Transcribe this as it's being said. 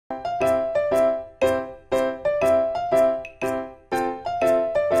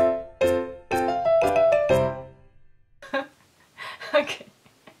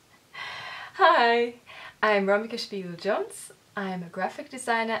I'm Romica Spiegl-Jones. I'm a graphic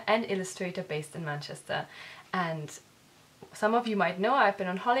designer and illustrator based in Manchester, and some of you might know I've been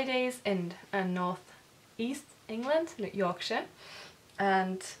on holidays in North East England, Yorkshire,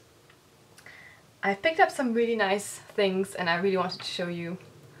 and I've picked up some really nice things and I really wanted to show you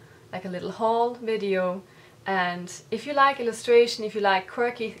like a little haul video. And if you like illustration, if you like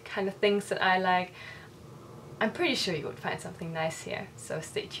quirky kind of things that I like, I'm pretty sure you would find something nice here, so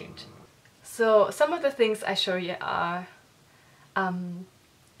stay tuned. So some of the things I show you are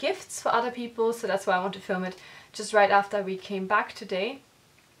gifts for other people, so that's why I want to film it just right after we came back today.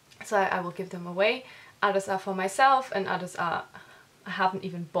 So I will give them away. Others are for myself and others are I haven't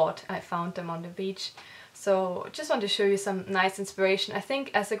even bought. I found them on the beach. So just want to show you some nice inspiration. I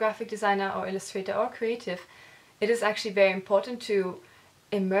think as a graphic designer or illustrator or creative, it is actually very important to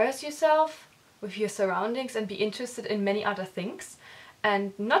immerse yourself with your surroundings and be interested in many other things.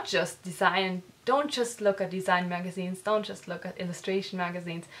 And not just design. Don't just look at design magazines, don't just look at illustration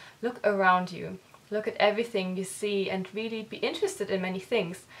magazines. Look around you. Look at everything you see and really be interested in many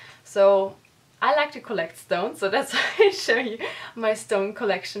things. So I like to collect stones, so that's why I show you my stone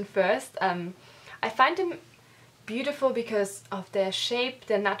collection first. I find them beautiful because of their shape,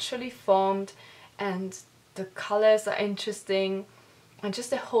 they're naturally formed and the colors are interesting and just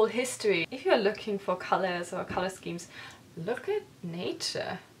the whole history. If you're looking for colors or color schemes, look at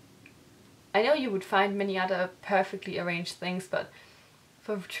nature. I know you would find many other perfectly arranged things, but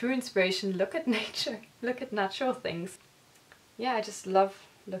for true inspiration, look at nature, look at natural things. Yeah, I just love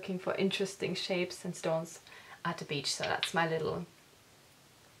looking for interesting shapes and stones at the beach, so that's my little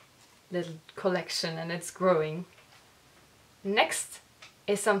collection and it's growing. Next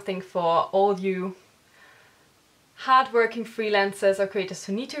is something for all you hard-working freelancers or creators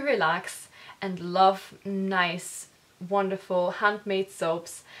who need to relax and love nice, wonderful handmade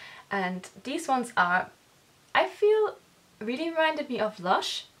soaps. And these ones are, I feel, really reminded me of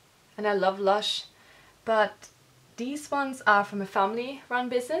Lush, and I love Lush, but these ones are from a family-run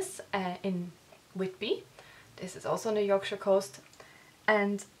business in Whitby. This is also on the Yorkshire coast,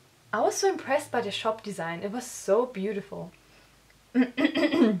 and I was so impressed by the shop design. It was so beautiful.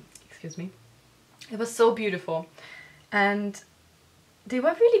 Excuse me. It was so beautiful, and they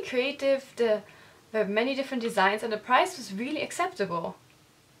were really creative. There were many different designs, and the price was really acceptable.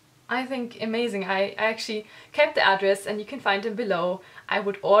 I think amazing. I actually kept the address and you can find them below. I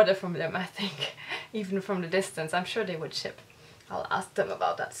would order from them, I think, even from the distance. I'm sure they would ship. I'll ask them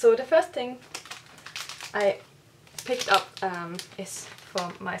about that. So the first thing I picked up is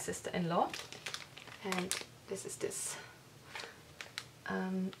from my sister-in-law, and this is this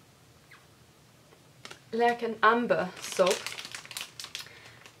like an amber soap.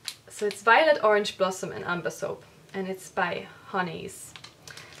 So it's violet, orange blossom and amber soap, and it's by Honeyz.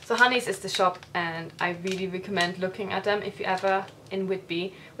 So Honeyz is the shop, and I really recommend looking at them if you're ever in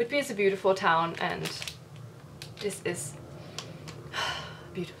Whitby. Whitby is a beautiful town, and this is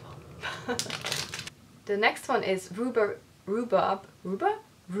beautiful. The next one is rhubarb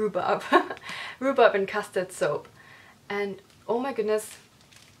and custard soap, and oh my goodness,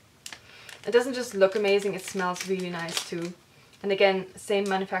 it doesn't just look amazing, it smells really nice too. And again, same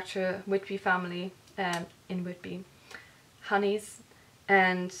manufacturer, Whitby family, in Whitby, Honeyz.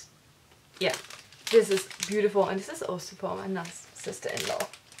 And yeah, this is beautiful, and this is also for my nice sister-in-law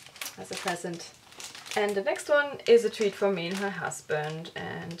as a present. And the next one is a treat for me and her husband,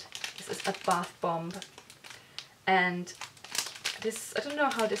 and this is a bath bomb. And this, I don't know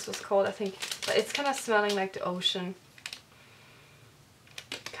how this was called, I think, but it's kind of smelling like the ocean.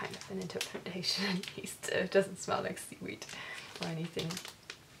 Kind of an interpretation, at least. It doesn't smell like seaweed or anything.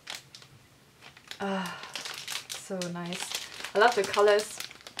 Ah, so nice. I love the colors.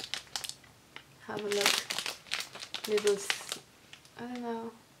 Have a look. Little, I don't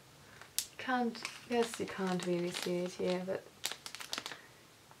know. Yes, you can't really see it here, but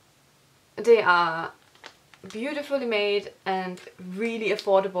they are beautifully made and really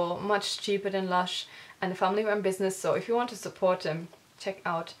affordable, much cheaper than Lush, and a family-run business. So if you want to support them, check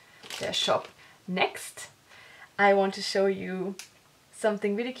out their shop. Next, I want to show you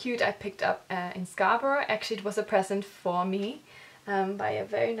something really cute I picked up in Scarborough. Actually, it was a present for me by a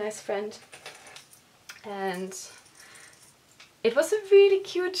very nice friend, and it was a really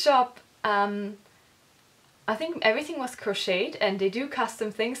cute shop. I think everything was crocheted, and they do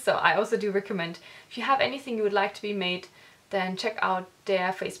custom things, so I also do recommend, if you have anything you would like to be made, then check out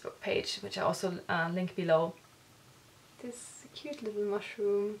their Facebook page, which I also link below. This cute little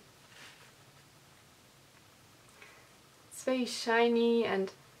mushroom. It's very shiny,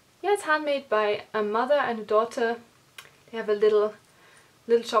 and yeah, it's handmade by a mother and a daughter. They have a little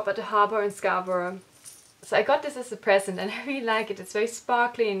shop at the harbour in Scarborough, So I got this as a present and I really like it. It's very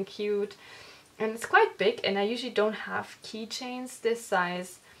sparkly and cute, and it's quite big, and I usually don't have keychains this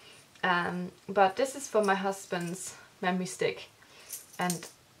size, but this is for my husband's memory stick, and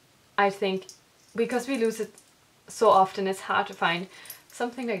I think because we lose it so often, it's hard to find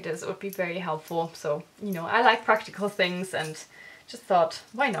something like this. It would be very helpful. So, you know, I like practical things and just thought,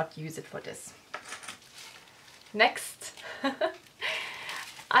 why not use it for this? Next.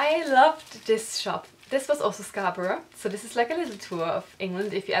 I loved this shop. This was also Scarborough. So this is like a little tour of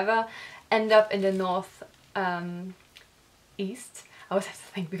England. If you ever end up in the north east, I always have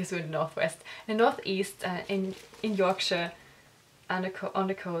to think because we're in the northwest, in the northeast, in Yorkshire, and on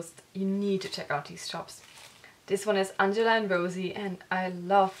the coast, you need to check out these shops. This one is Angela and Rosie, and I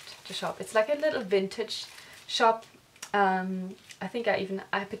loved the shop. It's like a little vintage shop. I think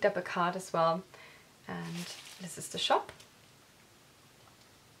I picked up a card as well, and this is the shop.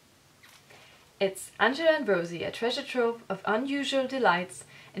 It's Angela and Rosie, a treasure trove of unusual delights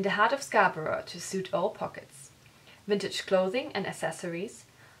in the heart of Scarborough to suit all pockets. Vintage clothing and accessories,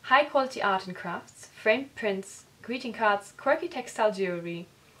 high quality art and crafts, framed prints, greeting cards, quirky textile jewellery,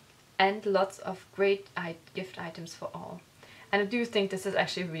 and lots of great gift items for all. And I do think this is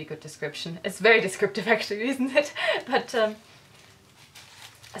actually a really good description. It's very descriptive actually, isn't it? But so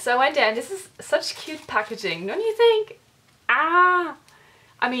I went there, and this is such cute packaging, don't you think? I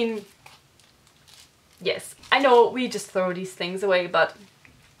mean, yes, I know we just throw these things away, but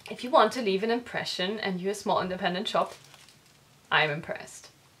if you want to leave an impression and you're a small independent shop, I'm impressed.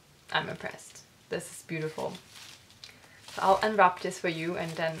 I'm impressed. This is beautiful. So I'll unwrap this for you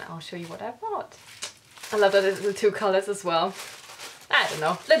and then I'll show you what I bought. I love that it's the two colors as well. I don't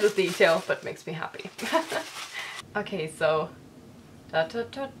know, little detail, but makes me happy. Okay, so da, da,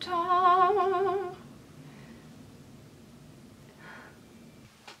 da, da.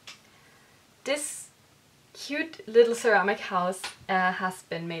 This cute little ceramic house has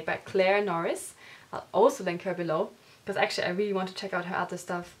been made by Clair and Norris. I'll also link her below, because actually I really want to check out her other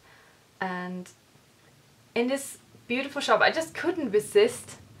stuff. And in this beautiful shop, I just couldn't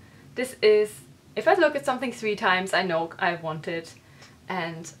resist. This is, if I look at something 3 times, I know I want it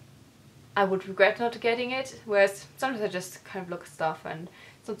and I would regret not getting it, whereas sometimes I just kind of look at stuff and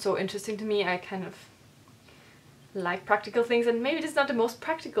it's not so interesting to me. I kind of like practical things, and maybe this is not the most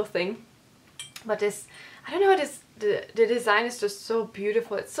practical thing, but this, I don't know, the design is just so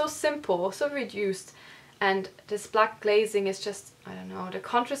beautiful. It's so simple, so reduced, and this black glazing is just, I don't know, the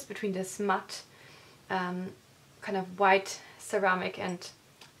contrast between this matte kind of white ceramic, and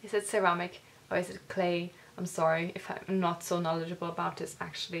is it ceramic or is it clay? I'm sorry if I'm not so knowledgeable about this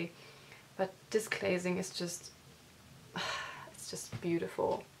actually, but this glazing is just, it's just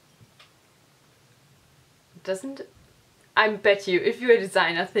beautiful. Doesn't, I bet you if you're a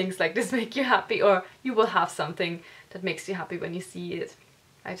designer, things like this make you happy, or you will have something that makes you happy when you see it.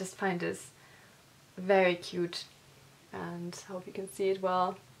 I just find this very cute, and I hope you can see it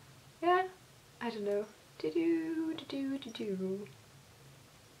well. Yeah, I don't know.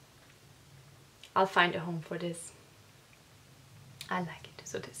 I'll find a home for this. I like it,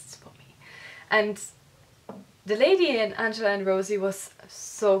 so this is for me. And the lady in Angela and Rosie was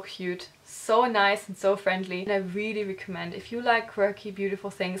so cute, so nice and so friendly, and I really recommend, if you like quirky, beautiful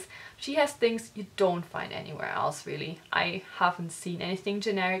things, she has things you don't find anywhere else really. I haven't seen anything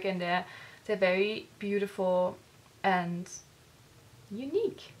generic in there. They're very beautiful and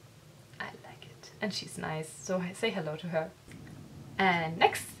unique. I like it, and she's nice, so I say hello to her. And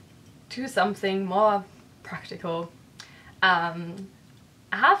next to something more practical, I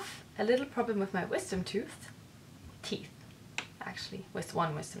have a little problem with my wisdom teeth, actually, with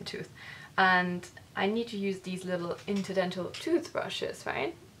one wisdom tooth, and I need to use these little interdental toothbrushes,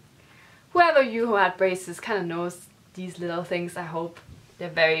 right? Whoever you who had braces kind of knows these little things, I hope. They're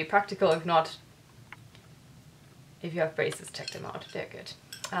very practical. If not, if you have braces, check them out, they're good.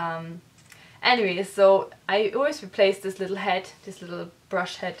 Anyway, so I always replace this little head, this little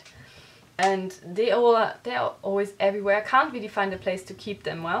brush head, and they're always everywhere. I can't really find a place to keep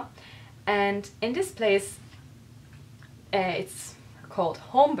them well, and in this place, it's called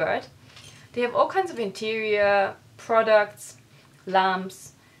Homebird. They have all kinds of interior products,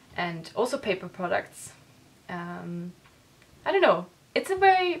 lamps, and also paper products. I don't know, it's a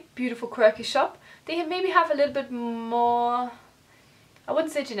very beautiful quirky shop. They maybe have a little bit more, I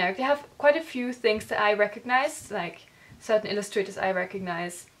wouldn't say generic, they have quite a few things that I recognize, like certain illustrators I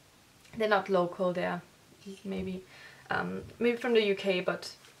recognize. They're not local, they're maybe from the UK,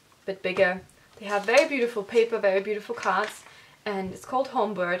 but a bit bigger. They have very beautiful paper, very beautiful cards, and it's called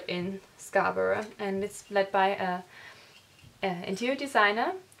Homebird in Scarborough, and it's led by a interior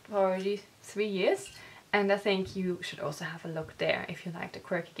designer for already 3 years, and I think you should also have a look there if you like the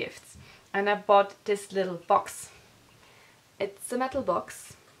quirky gifts. And I bought this little box. It's a metal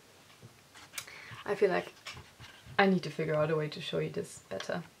box. I feel like I need to figure out a way to show you this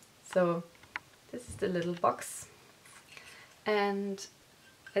better. So this is the little box, and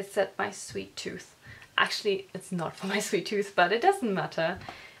it said my sweet tooth. Actually, it's not for my sweet tooth, but it doesn't matter.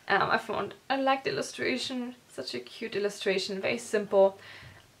 I like the illustration, such a cute illustration, very simple.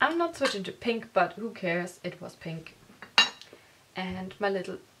 I'm not switching to pink, but who cares, it was pink. And my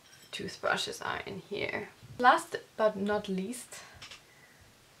little toothbrushes are in here. Last but not least,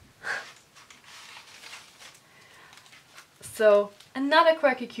 so another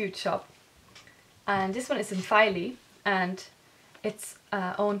quirky cute shop, and this one is in Filey, and it's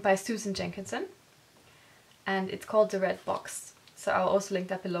owned by Susan Jenkinson, and it's called The Red Box. So I'll also link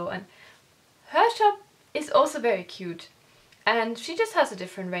that below. And her shop is also very cute, and she just has a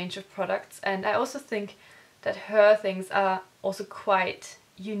different range of products, and I also think that her things are also quite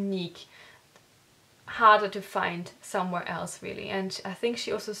unique, harder to find somewhere else really. And I think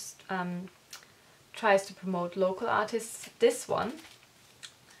she also tries to promote local artists. This one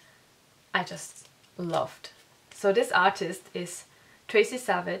I just loved. So this artist is Tracy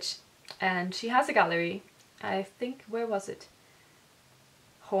Savage, and she has a gallery, I think, where was it?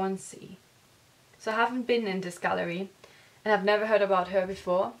 Hornsey. So I haven't been in this gallery and I've never heard about her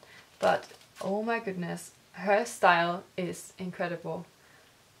before, but oh my goodness, her style is incredible.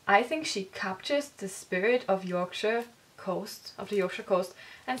 I think she captures the spirit of Yorkshire coast, of the Yorkshire coast,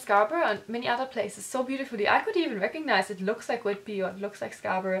 and Scarborough and many other places so beautifully. I could even recognize it looks like Whitby or it looks like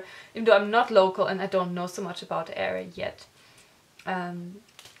Scarborough, even though I'm not local and I don't know so much about the area yet. And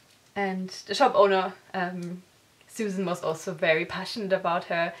the shop owner, Susan, was also very passionate about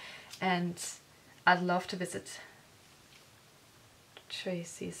her, and I'd love to visit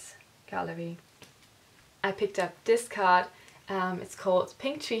Tracy's gallery. I picked up this card. It's called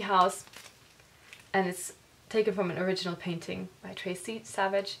Pink Tree House, and it's taken from an original painting by Tracy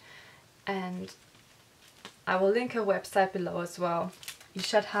Savage, and I will link her website below as well. You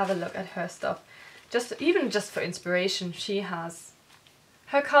should have a look at her stuff, even just for inspiration. She has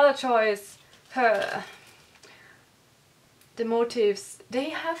her color choice, the motifs.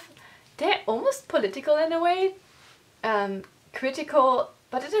 They're almost political in a way, critical,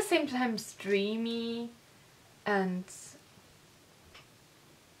 but at the same time dreamy, and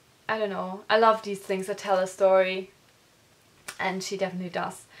I don't know, I love these things that tell a story, and she definitely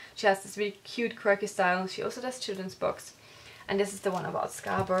does. She has this really cute quirky style. She also does children's books, and this is the one about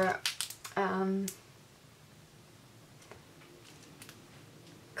Scarborough.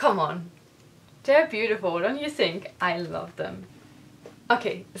 Come on, they're beautiful, don't you think? I love them.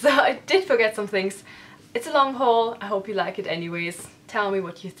 Okay, so I did forget some things. It's a long haul, I hope you like it anyways. Tell me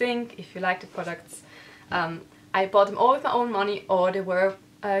what you think, if you like the products. I bought them all with my own money, or they were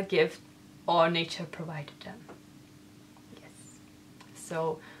a gift, or nature provided them. Yes.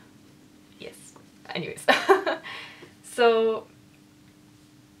 So, yes. Anyways. So,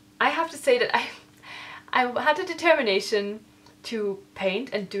 I have to say that I had the determination to paint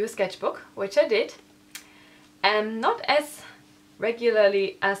and do a sketchbook, which I did. And not as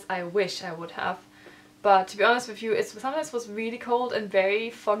regularly as I wish I would have. But to be honest with you, it sometimes was really cold and very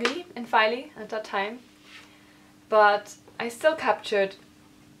foggy in Filey at that time. But I still captured,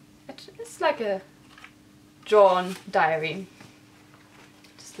 it's like a drawn diary.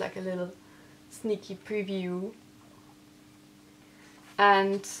 Just like a little sneaky preview.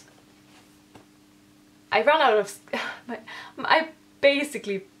 And I ran out of, I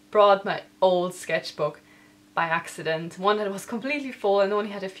basically brought my old sketchbook by accident. One that was completely full and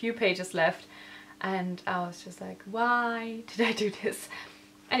only had a few pages left. And I was just like, why did I do this?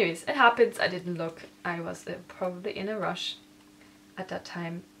 Anyways, it happens. I didn't look. I was probably in a rush at that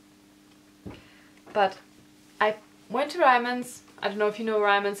time. But I went to Ryman's. I don't know if you know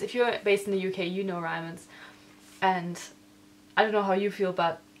Ryman's. If you're based in the UK, you know Ryman's. And I don't know how you feel,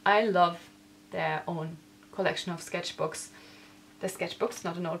 but I love their own collection of sketchbooks. The sketchbooks,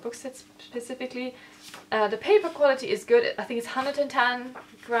 not the notebooks specifically. The paper quality is good. I think it's 110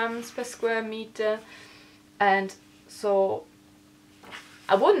 grams per square meter, and so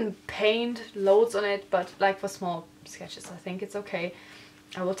I wouldn't paint loads on it, but like for small sketches I think it's okay.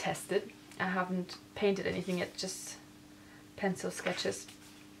 I will test it. I haven't painted anything yet, just pencil sketches,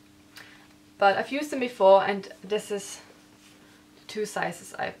 but I've used them before, and this is the two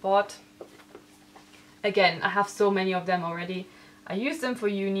sizes I bought. Again, I have so many of them already. I use them for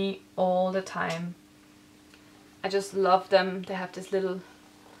uni all the time. I just love them. They have this little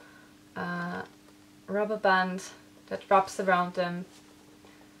rubber band that wraps around them,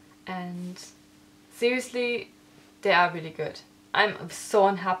 and seriously, they are really good. I'm so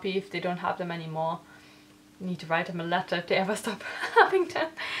unhappy if they don't have them anymore. I need to write them a letter if they ever stop having them,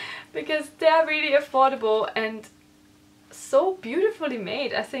 because they are really affordable and so beautifully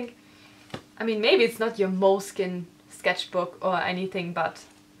made. I think, I mean, maybe it's not your Moleskine sketchbook or anything, but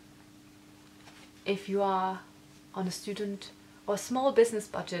if you are on a student or small business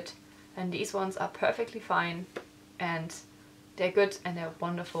budget, then these ones are perfectly fine, and they're good and they're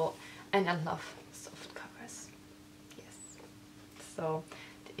wonderful, and I love soft covers. Yes. So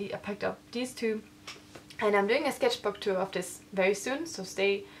I picked up these two, and I'm doing a sketchbook tour of this very soon, so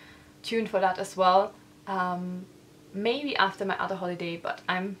stay tuned for that as well. Maybe after my other holiday, but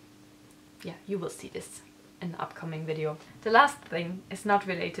yeah, you will see this in the upcoming video. The last thing is not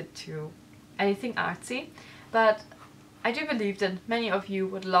related to anything artsy, but I do believe that many of you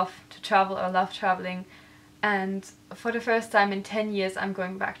would love to travel or love traveling, and for the first time in 10 years I'm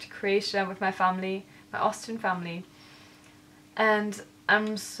going back to Croatia with my family, my Austrian family, and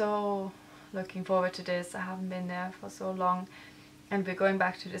I'm so looking forward to this. I haven't been there for so long, and we're going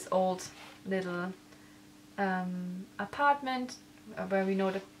back to this old little apartment where we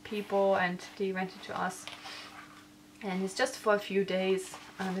know the people and they rented to us, and it's just for a few days,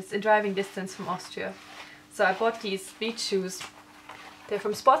 and it's in driving distance from Austria. So I bought these beach shoes. They're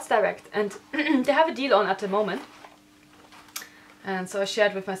from Sports Direct, and they have a deal on at the moment, and so I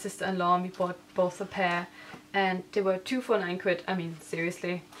shared with my sister-in-law and we bought both a pair, and they were 2 for 9 quid. I mean,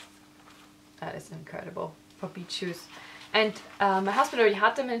 seriously, that is incredible for beach shoes. And my husband already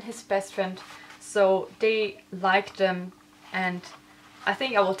had them and his best friend, so they liked them, and I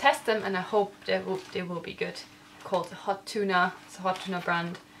think I will test them, and I hope they will be good. Called Hot Tuna. It's a hot tuna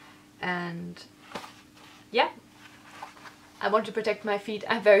brand, and yeah, I want to protect my feet.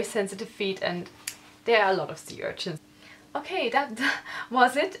 I have very sensitive feet, and there are a lot of sea urchins. Okay, that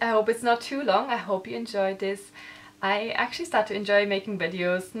was it. I hope it's not too long. I hope you enjoyed this. I actually start to enjoy making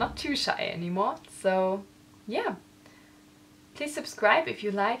videos, not too shy anymore. So yeah, please subscribe if you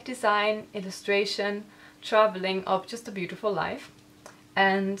like design, illustration, traveling, or just a beautiful life.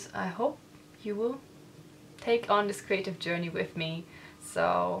 And I hope you will take on this creative journey with me.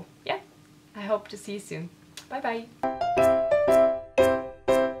 So yeah, I hope to see you soon. Bye bye!